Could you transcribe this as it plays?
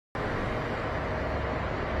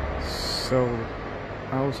So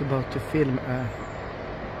I was about to film a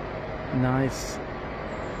nice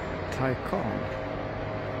Taycan,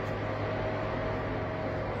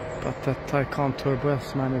 but that Taycan Turbo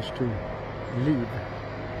S managed to leave.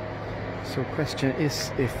 So question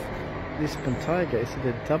is if this Bentayga, is it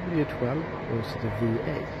a W12 or is it a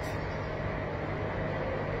V8?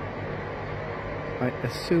 I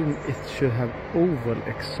assume it should have oval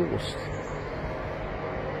exhaust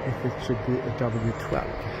if it should be a W12.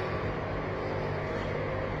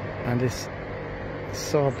 And this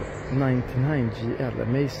Saab 99 GL,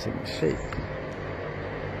 amazing shape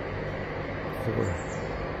for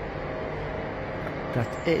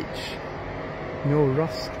that age. No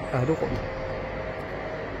rust at all.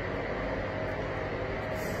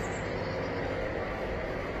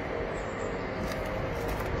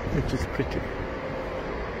 Which is pretty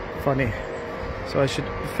funny. So I should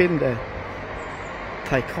film the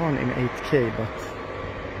Taycan in 8K,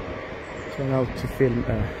 but turn out to film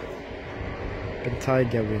a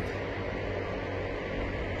Bentayga with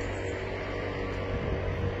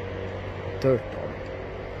dirt on it.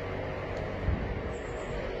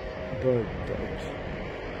 Bird dirt.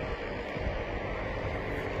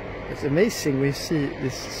 It's amazing we see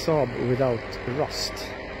this Saab without rust.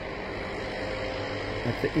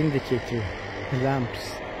 Like the indicator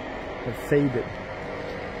lamps have faded.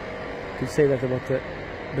 You could say that about the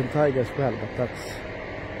Bentayga as well, but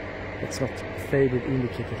that's not faded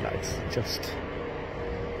indicator lights, just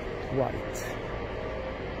white.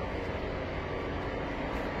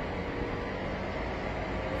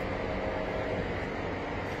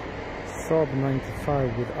 Saab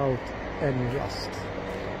 95 without any rust.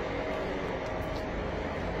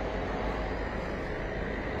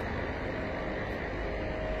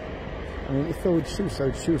 I mean, if I would choose a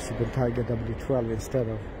Bentayga W12 instead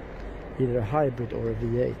of either a hybrid or a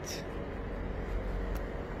V8.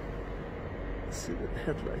 See, the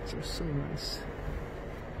headlights are so nice.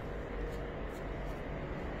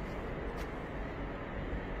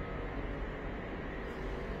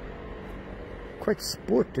 Quite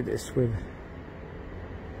sporty this with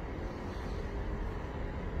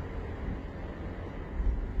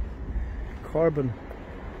carbon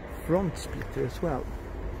front splitter as well.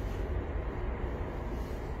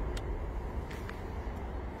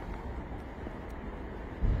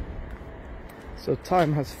 So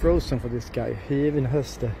time has frozen for this guy. He even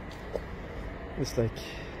has it's like,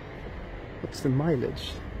 what's the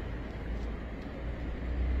mileage?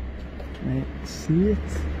 Can I see it?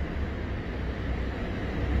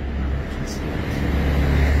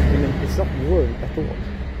 I mean, it's not worn at all.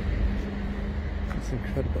 It's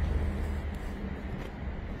incredible.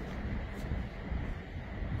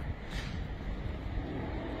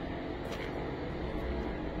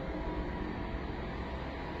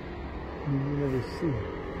 You never see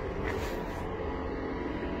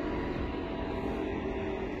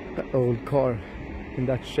an old car in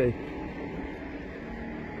that shape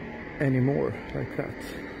anymore, like that.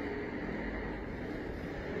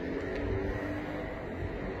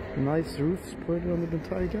 Nice roof spoiler on the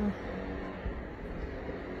Bentayga.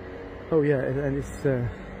 Oh yeah, and it's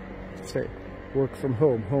say work from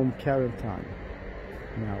home quarantine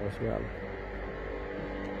now as well.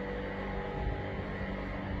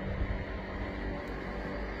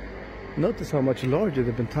 Notice how much larger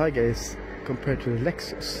the Bentayga is compared to the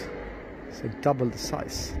Lexus. It's like double the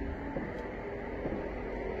size.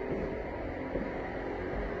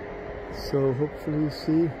 So hopefully you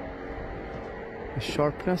see the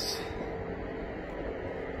sharpness.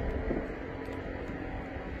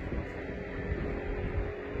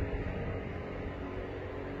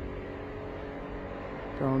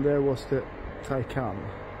 Down there was the Taycan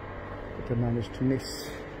that I managed to miss.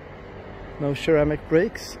 No ceramic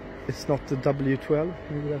brakes. It's not the W12,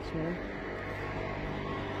 maybe that's why.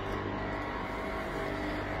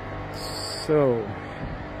 So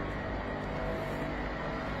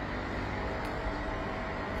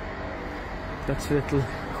that's a little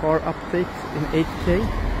car update in 8K.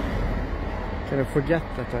 Can I forget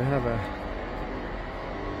that I have a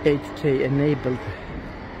 8K enabled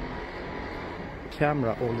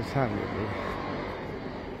camera all the time with me.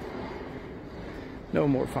 No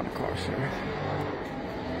more fun cars here.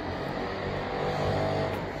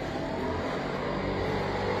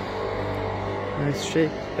 Nice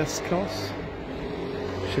shape, S-Class.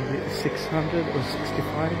 Should be 600 or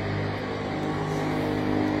 65.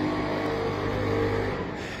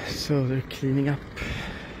 So they're cleaning up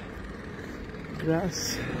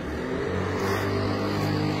grass.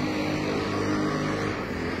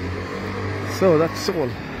 So that's all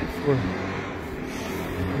for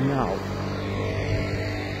now.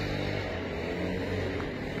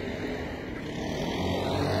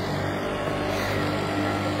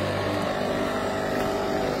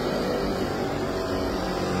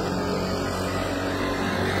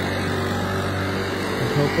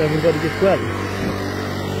 everybody get well.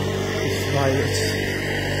 This virus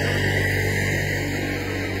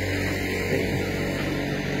thing.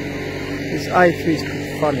 This i3 is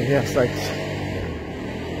pretty funny. He has like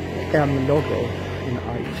M logo in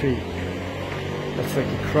i3. That's like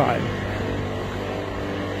a crime.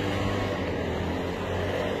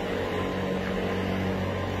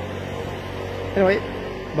 Anyway,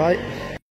 bye.